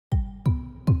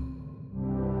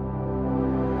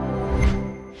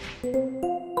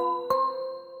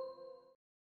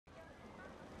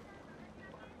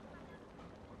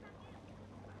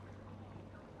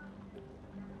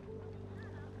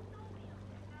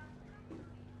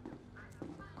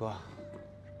哥，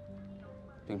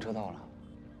兵车到了。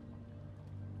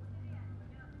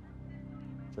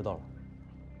知道了。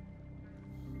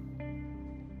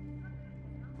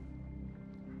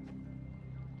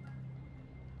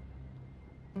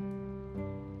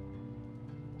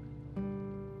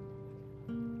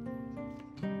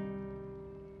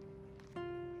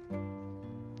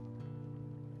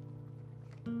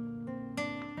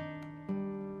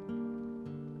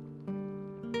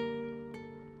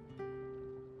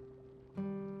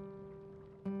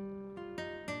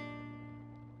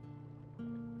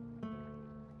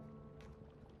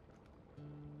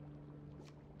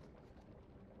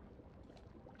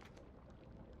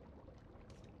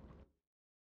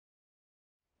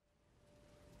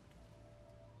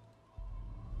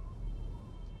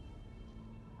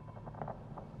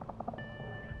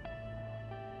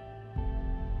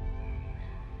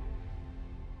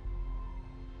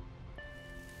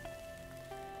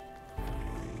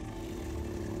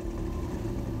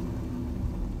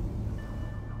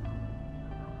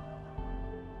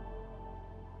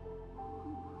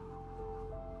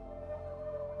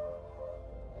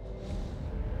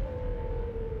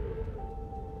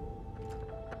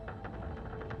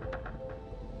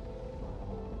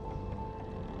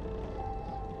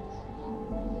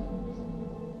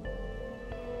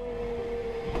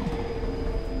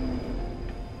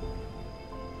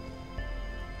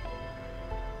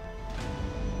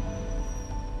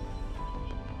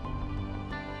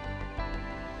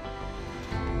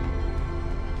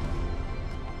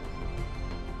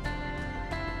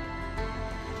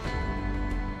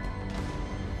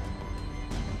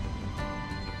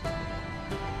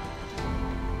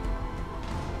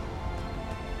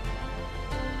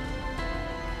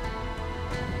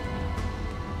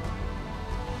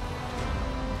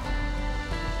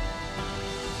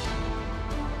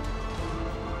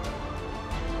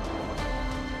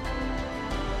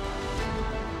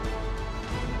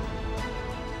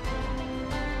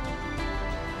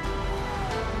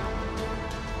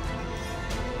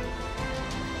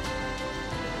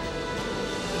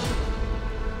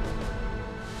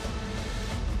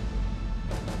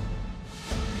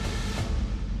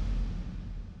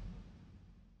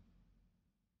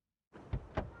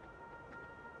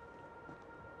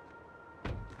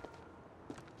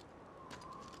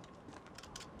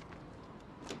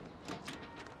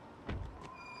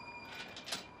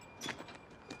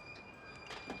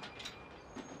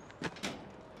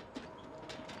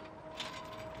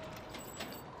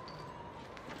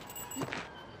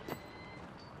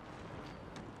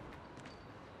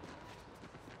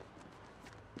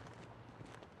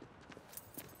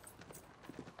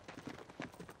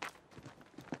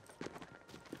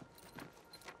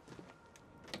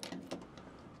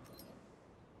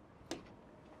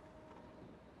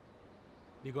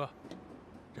李哥，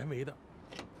人为的。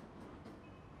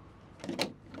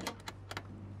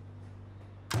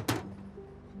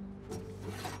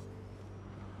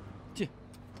进。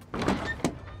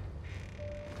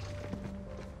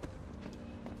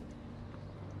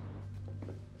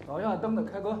导向灯的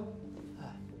开关。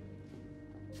哎，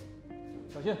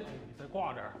小心！你再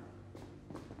挂点儿。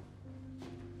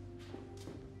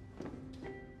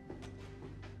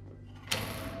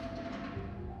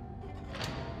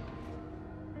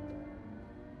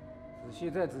 仔细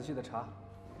再仔细的查。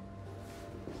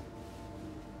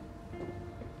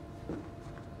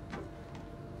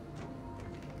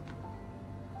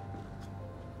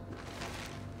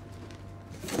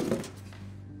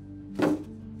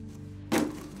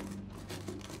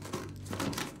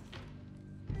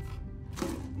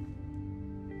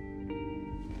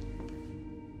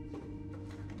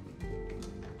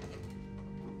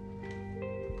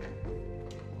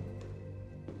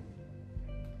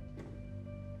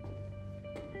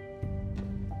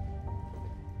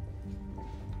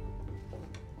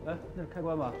哎，那是开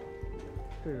关吧？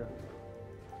试试。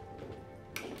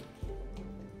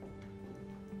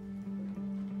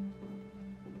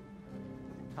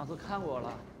上次看过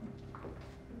了，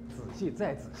仔细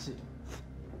再仔细。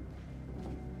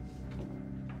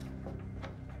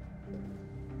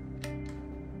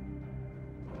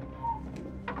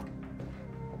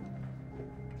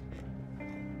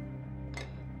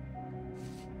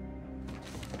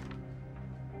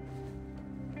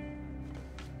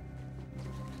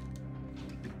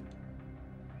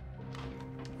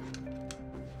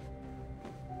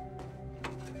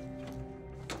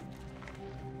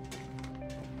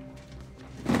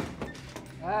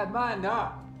哎，慢点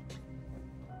儿！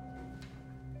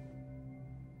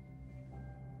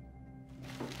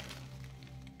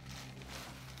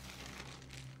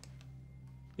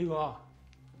李哥，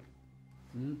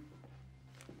嗯，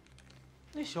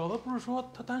那小子不是说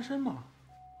他单身吗？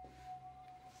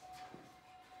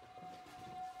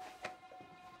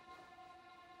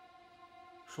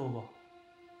说过。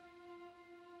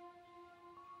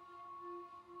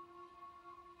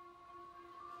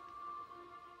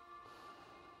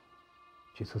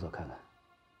去厕所看看。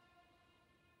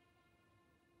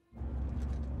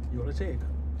有了这个，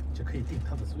就可以定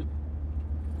他的罪。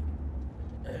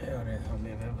哎呀，这趟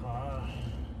没白爬。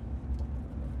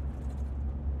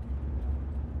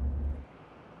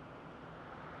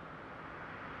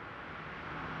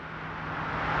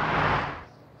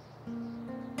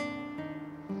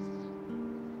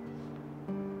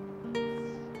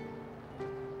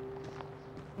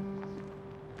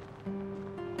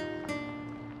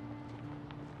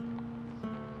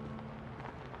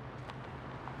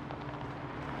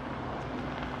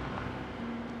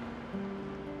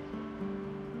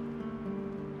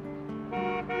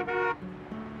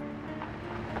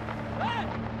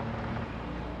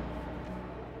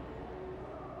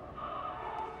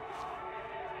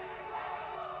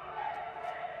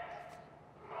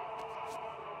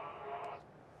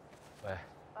喂，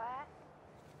喂，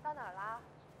到哪儿了？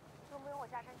用不用我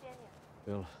下山接你？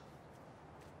不用了，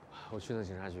我去趟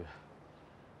警察局，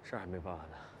事儿还没办完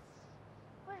呢。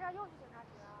为啥又去警察局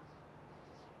啊？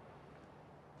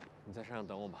你在山上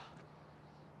等我吧，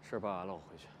事儿办完了我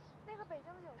回去。那个北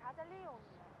京的警察在利用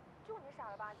你，就你傻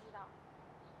了吧唧的。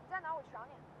你在哪儿？我去找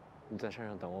你。你在山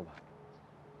上等我吧。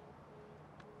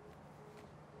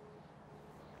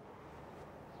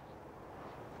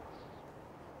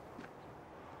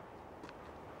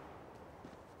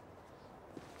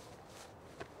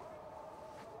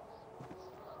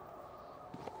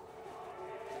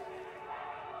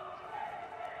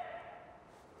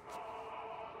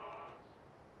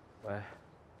喂，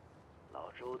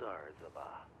老周的儿子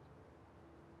吧？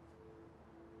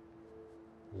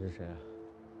你是谁啊？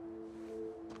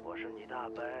我是你大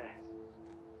伯，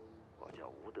我叫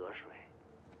吴得水。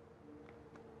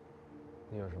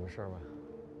你有什么事儿吗？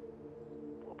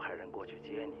我派人过去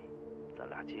接你，咱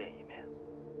俩见一面。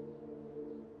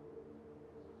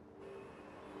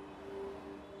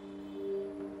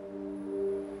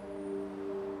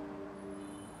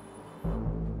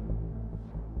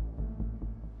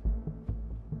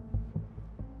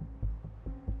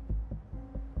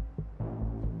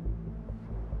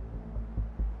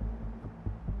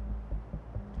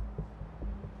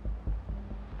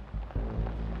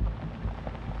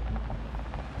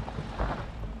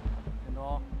点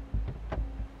头，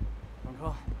上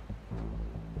车，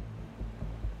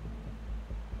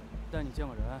带你见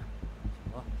个人，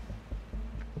行吧？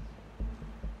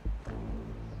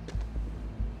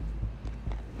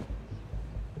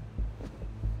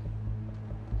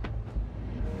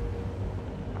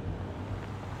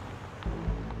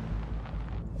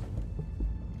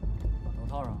把头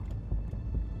套上。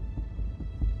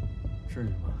至于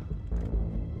吗？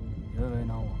别为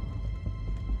难我。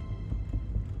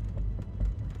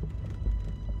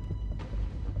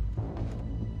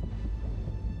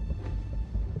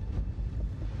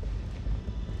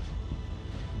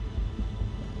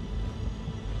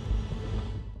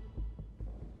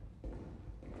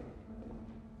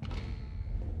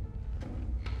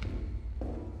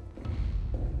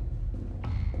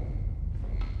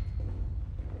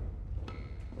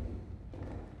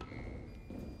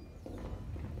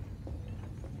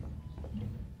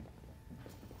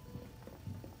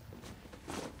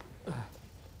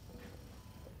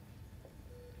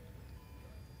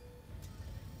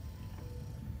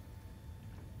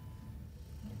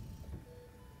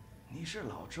你是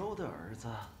老周的儿子？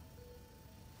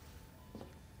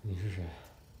你是谁？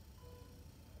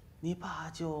你爸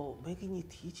就没给你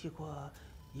提起过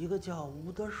一个叫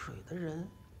吴得水的人？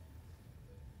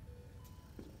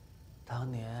当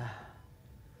年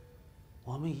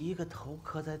我们一个头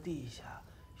磕在地下，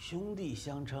兄弟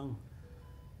相称。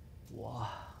我、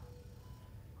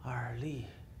二力，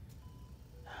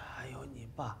还有你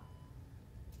爸。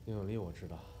宁有利我知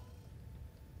道。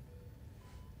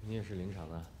你也是林场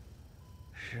的？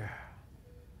是。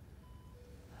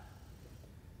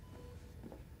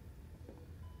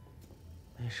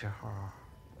那时候，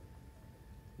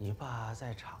你爸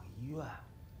在厂医院，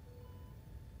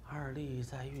二力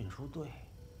在运输队，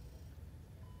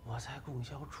我在供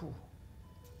销处，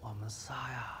我们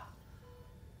仨呀，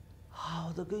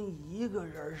好的跟一个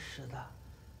人似的。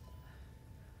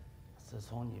自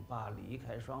从你爸离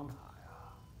开双塔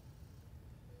呀，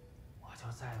我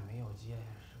就再也没有结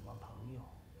什么朋友，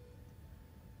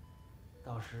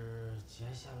倒是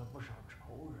结下了不少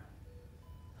仇人。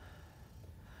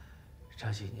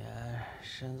这几年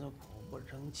身子苦不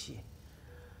争气，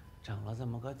整了这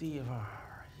么个地方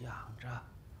养着。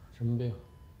什么病？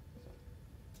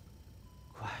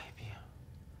怪病。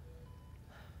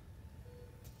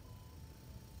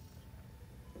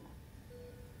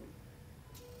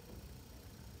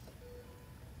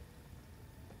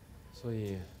所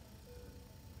以，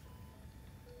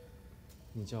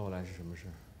你叫我来是什么事？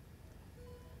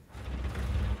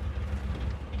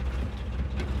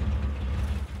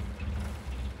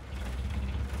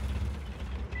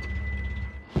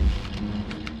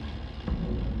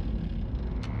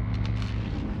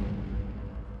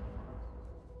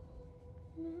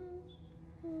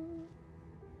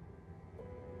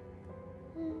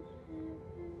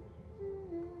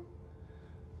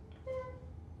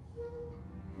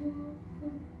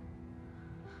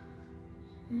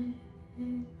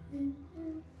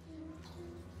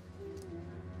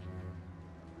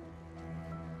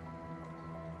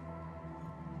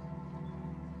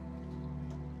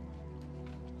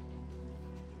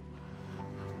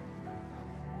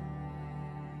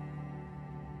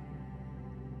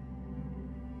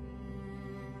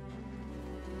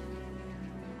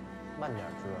慢点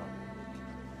吃。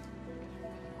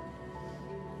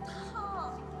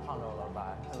烫。烫着了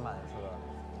吧？还慢吃。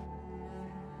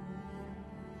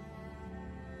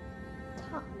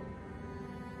烫。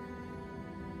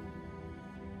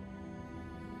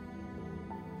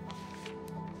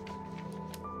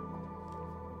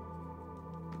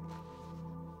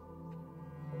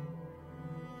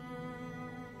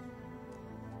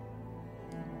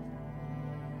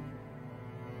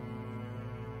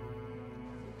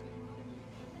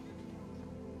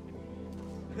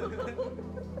自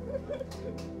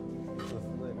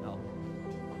私，你知道吗？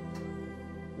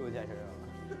又见身上了。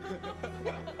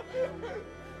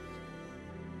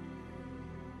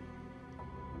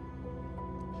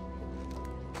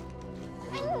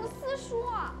哎，你怎么撕书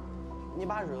啊？你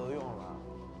把纸都用了，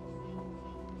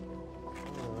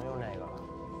你怎么用这个了？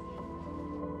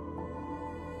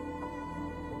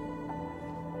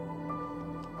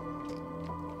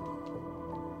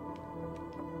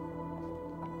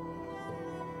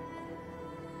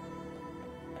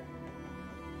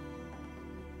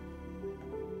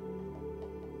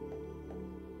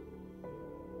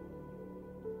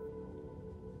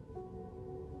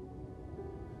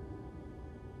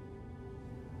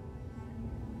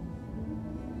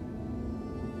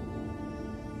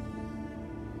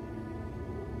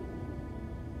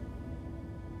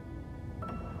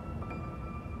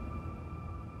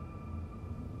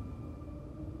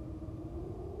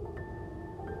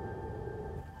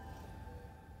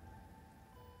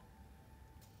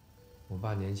我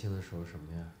爸年轻的时候什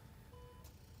么样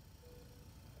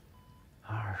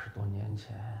20多年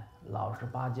前，老实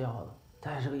巴交的，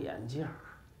戴着个眼镜儿，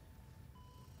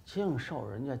净受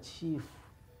人家欺负。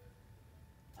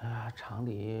厂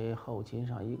里后勤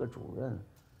上一个主任，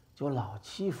就老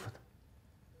欺负他。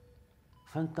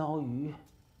分刀鱼，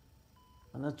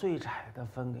把那最窄的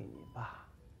分给你爸。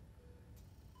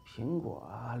苹果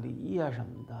啊、梨呀什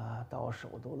么的，到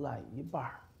手都烂一半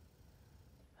儿。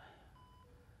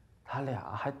他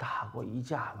俩还打过一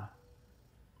架呢。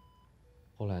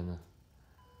后来呢？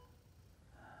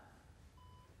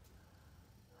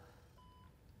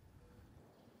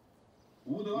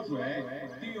吴德水、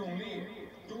丁永利、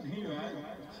周平原，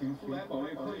请速来保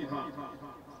卫科一趟。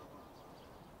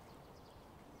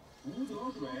吴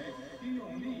德水、丁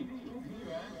永利、周平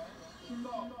原，听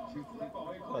到，请速来保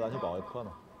卫科。快咱去保卫科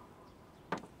呢。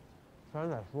下来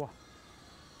再说。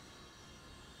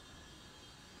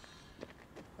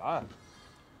来。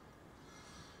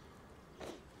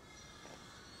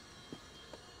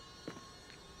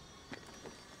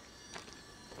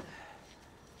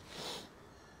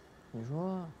你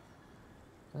说，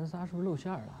咱仨是不是露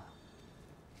馅了？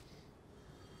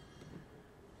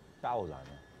吓唬咱呢？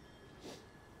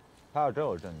他要真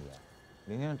有证据，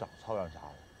明天早操让杀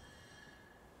了。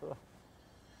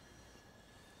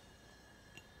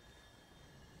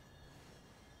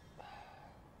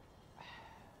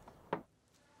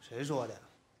谁说的？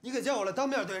你可叫我来当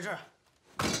面对质。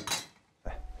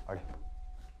哎，二弟，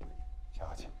消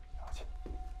消气，消消气。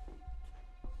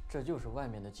这就是外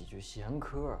面的几句闲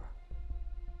嗑，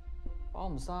把我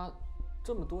们仨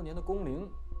这么多年的工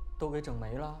龄都给整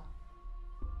没了。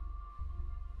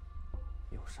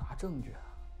有啥证据啊？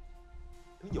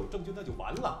等有证据那就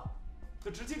完了，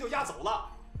这直接就押走了。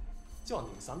叫你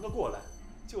们3个过来，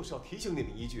就是要提醒你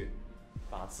们一句，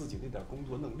把自己那点工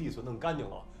作弄利索、弄干净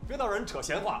了，别让人扯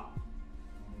闲话，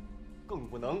更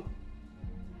不能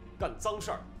干脏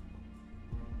事儿，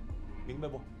明白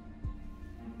不？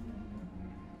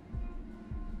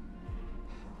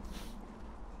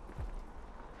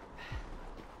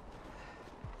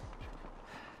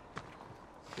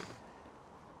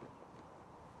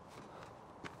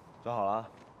装好了。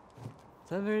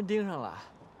咱被人盯上了，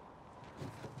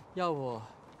要不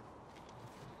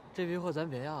这批货咱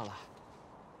别要了。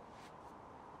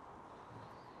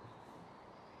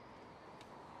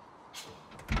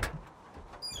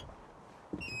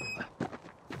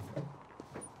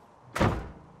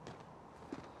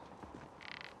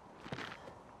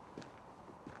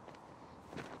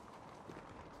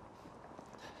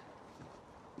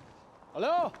老刘，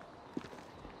下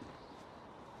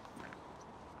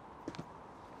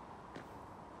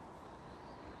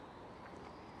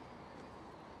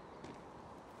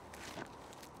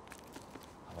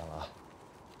班了啊。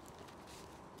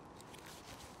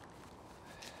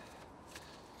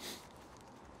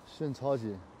线超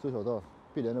紧，周小道，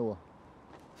别连着我。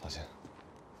放心，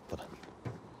不等。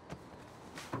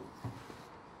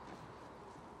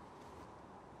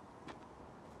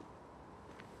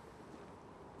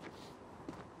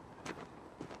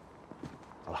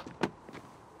走了。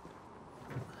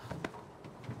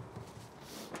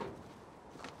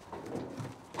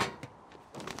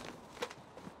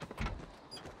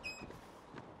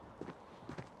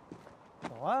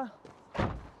走啊！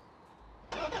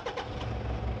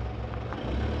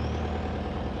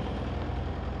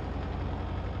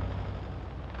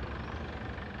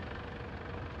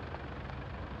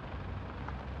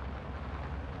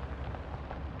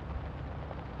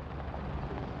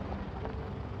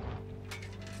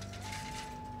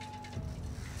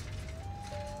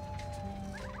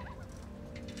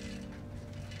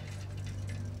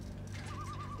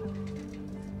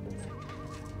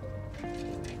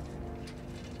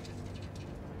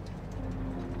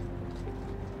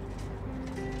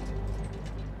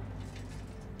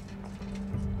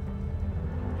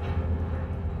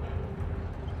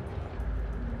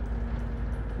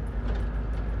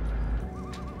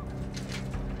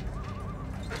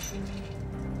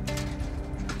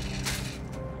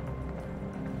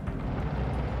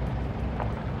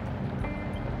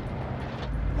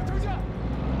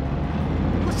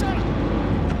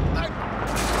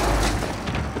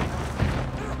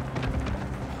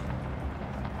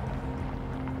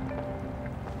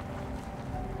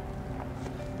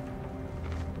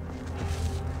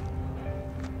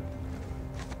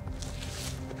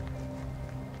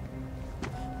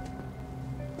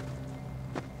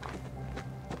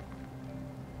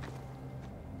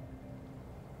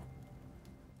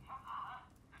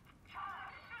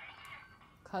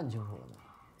看清楚了吗？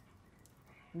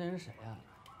那人谁呀？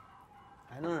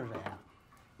还能是谁呀？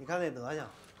你看那德行，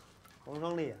王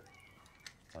双立。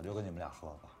早就跟你们俩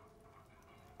说了吧，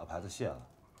把牌子卸了，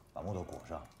把木头裹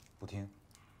上，不听。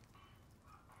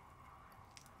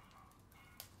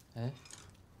哎，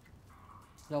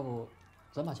要不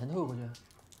咱把钱退回去？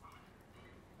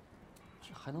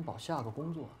这还能保下个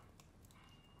工作。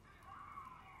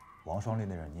王双立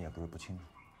那人你也不是不清楚，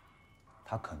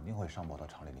他肯定会上报到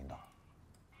厂里领导。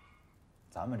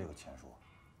咱们这个钱数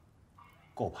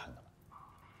够盘的了。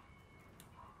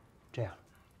这样，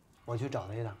我去找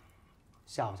他一趟，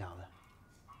吓唬吓唬他。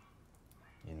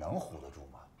你能唬得住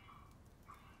吗？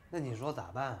那你说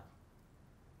咋办？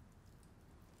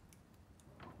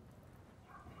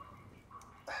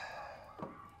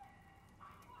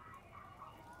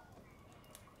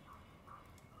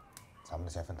咱们的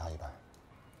钱分他一半，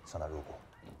向他入股。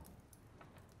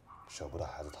舍不得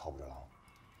孩子套不着狼。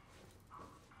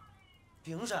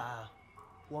凭啥啊？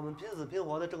我们拼死拼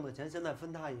活的挣的钱，现在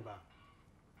分他一半，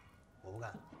我不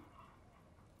干。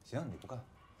行，你不干，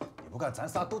你不干，咱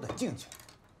仨都得进去。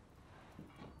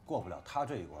过不了他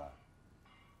这一关，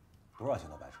多少钱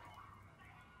都白扯。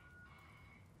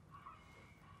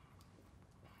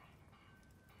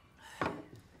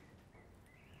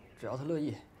只要他乐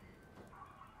意，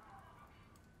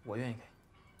我愿意给。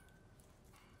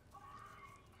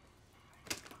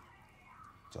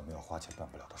就没有花钱办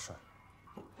不了的事儿。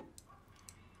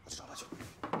我去找他去。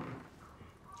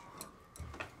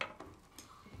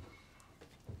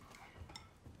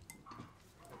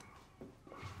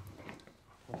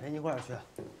我陪你一块儿去。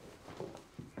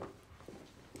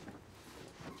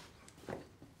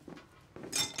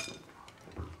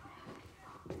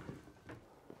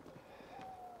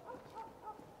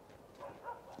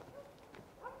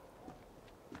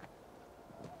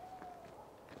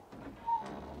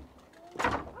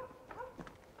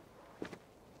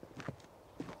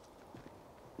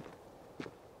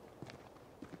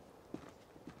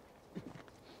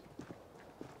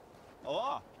老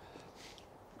王，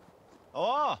老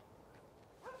王。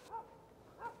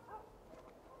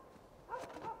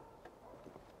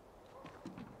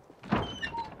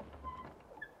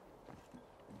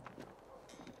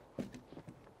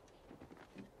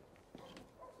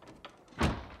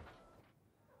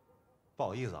不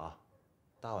好意思啊，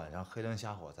大晚上黑灯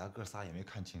瞎火，咱哥仨也没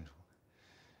看清楚。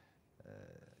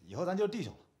以后咱就是弟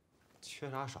兄了，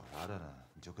缺啥少啥的呢，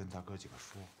你就跟咱哥几个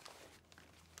说。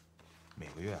每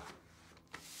个月啊，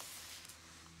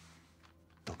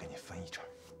都给你分一成。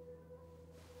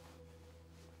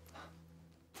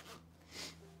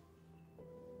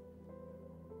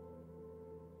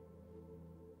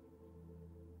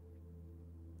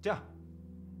这样，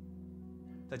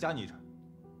再加你一成。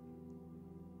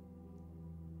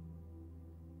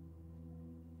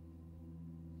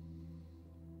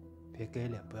别给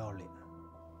脸不要脸。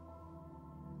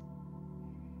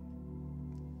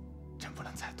真不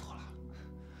能再拖了，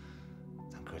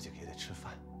咱哥几个也得吃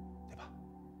饭，对吧？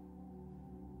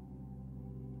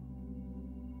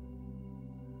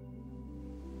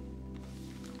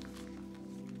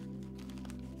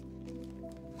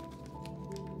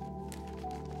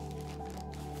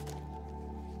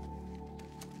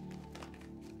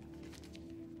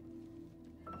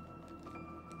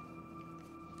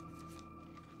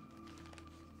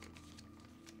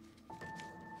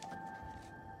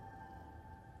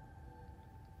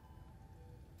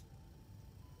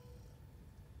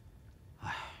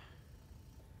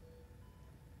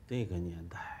那个年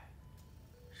代，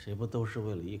谁不都是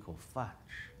为了一口饭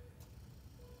吃？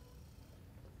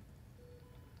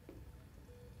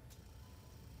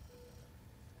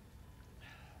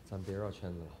咱别绕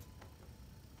圈子了。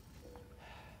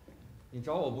你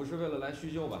找我不是为了来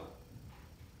叙旧吧？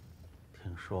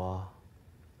听说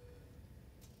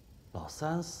老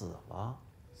三死了。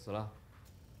死了。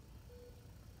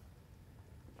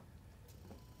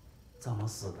怎么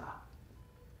死的？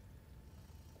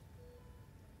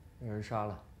被人杀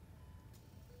了。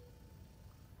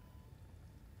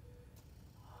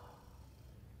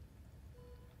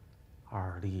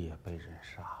二弟也被人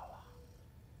杀了，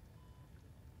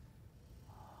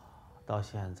到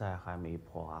现在还没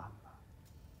破案呢。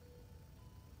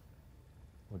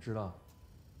我知道，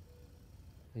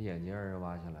他眼睛让人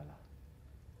挖下来了，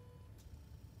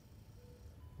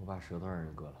我把舌头让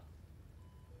人割了，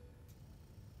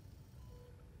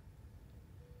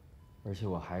而且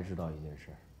我还知道一件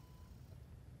事。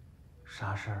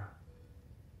啥事儿？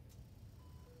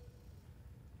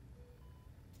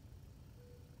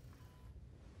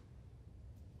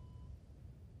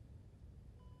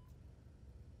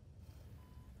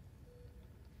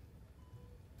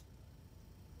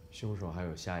凶手还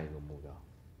有下一个目标。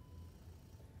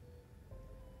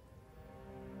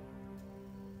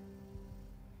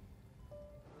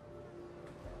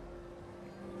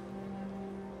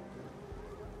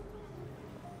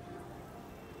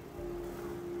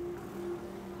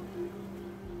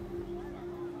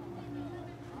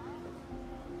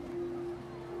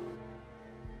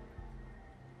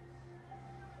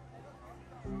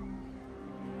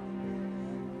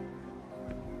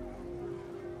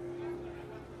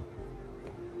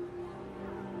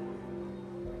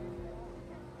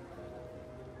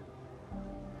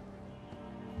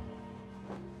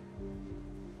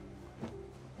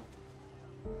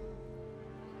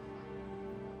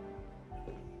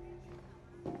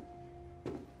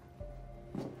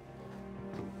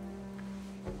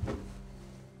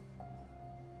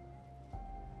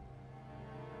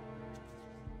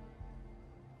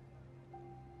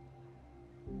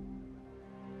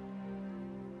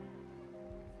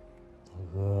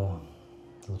大哥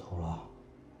入土了，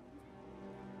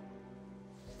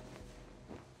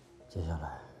接下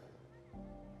来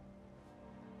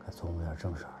该琢磨点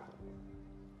正事儿了。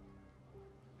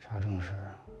啥正事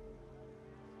啊？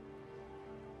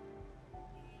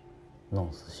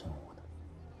弄死姓吴的。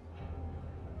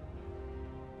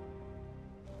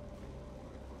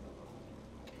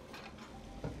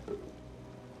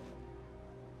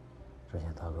之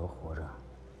前大哥活着，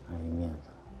碍于面子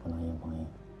不能硬碰硬。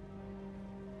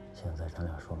现在咱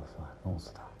俩说了算，弄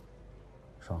死他，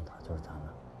双塔就是咱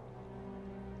的。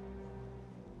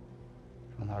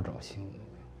上哪儿找姓吴的？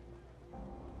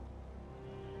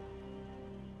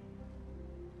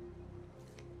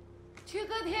去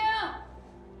客厅。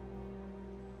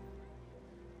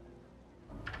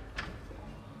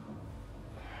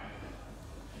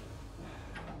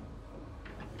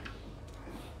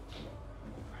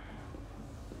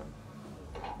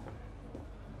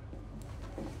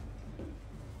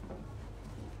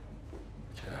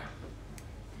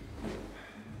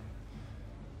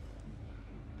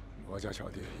我家小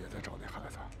弟也在找那孩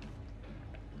子，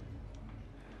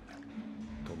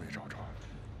都没找着。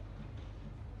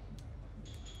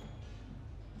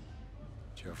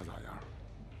岳父咋样？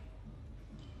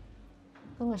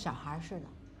跟个小孩似的，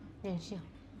任性，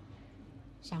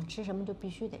想吃什么就必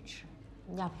须得吃，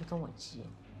要不就跟我急。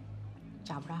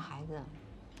找不着孩子，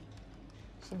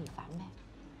心里烦呗。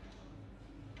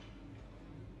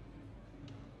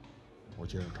我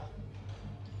接着找。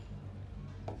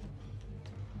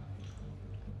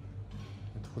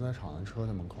那屠宰场的车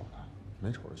在门口呢，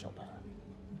没瞅着小白。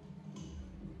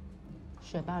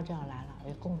水报这要来了，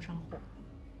有供商户，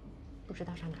不知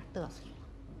道上哪儿嘚瑟去了。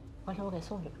回头我给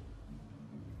送去吧。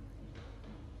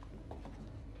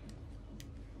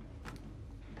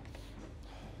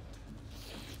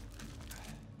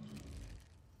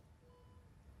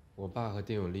我爸和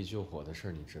丁永利救火的事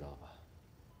儿你知道吧？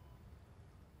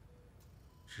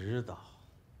知道。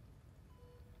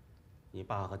你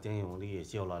爸和丁永利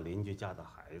救了邻居家的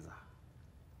孩子，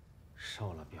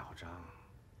受了表彰，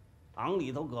党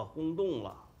里头可轰动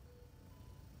了。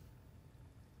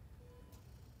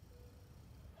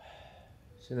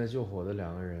现在救火的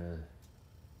2个人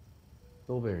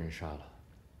都被人杀了，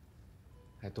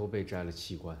还都被摘了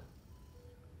器官，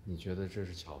你觉得这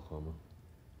是巧合吗？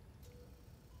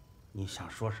你想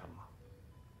说什么？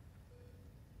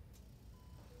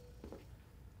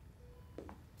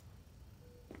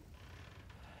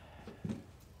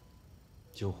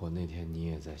救火那天你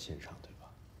也在现场，对吧？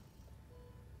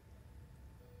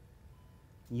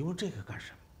你问这个干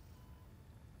什么？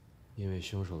因为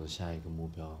凶手的下一个目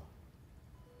标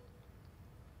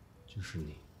就是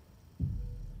你。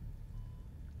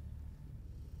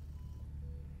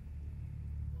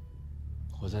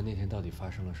火灾那天到底发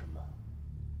生了什么？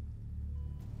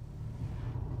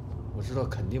我知道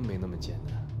肯定没那么简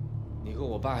单。你和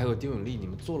我爸还有丁永利，你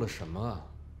们做了什么啊？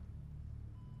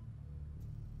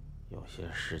有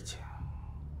些事情，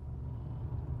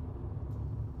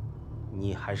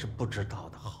你还是不知道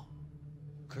的好。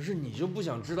可是你就不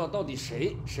想知道到底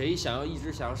谁一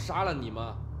直想要杀了你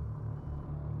吗？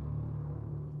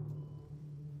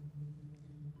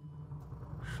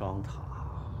双塔，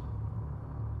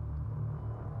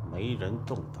没人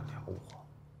动得了我。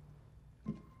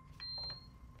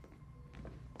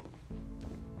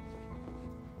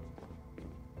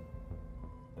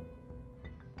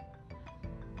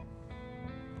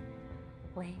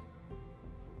喂，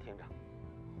听着，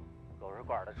狗肉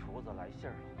馆的厨子来信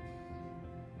了，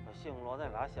说姓罗那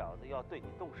俩小子要对你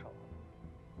动手，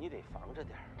你得防着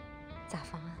点儿。咋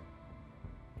防啊？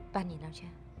搬你那儿去？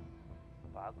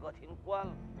把歌厅关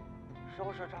了，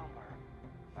收拾账本，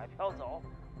买票走。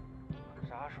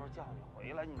啥时候叫你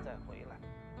回来，你再回来。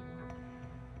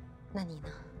那你呢？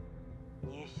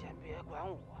你先别管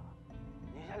我，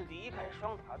你先离开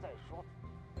双塔再说。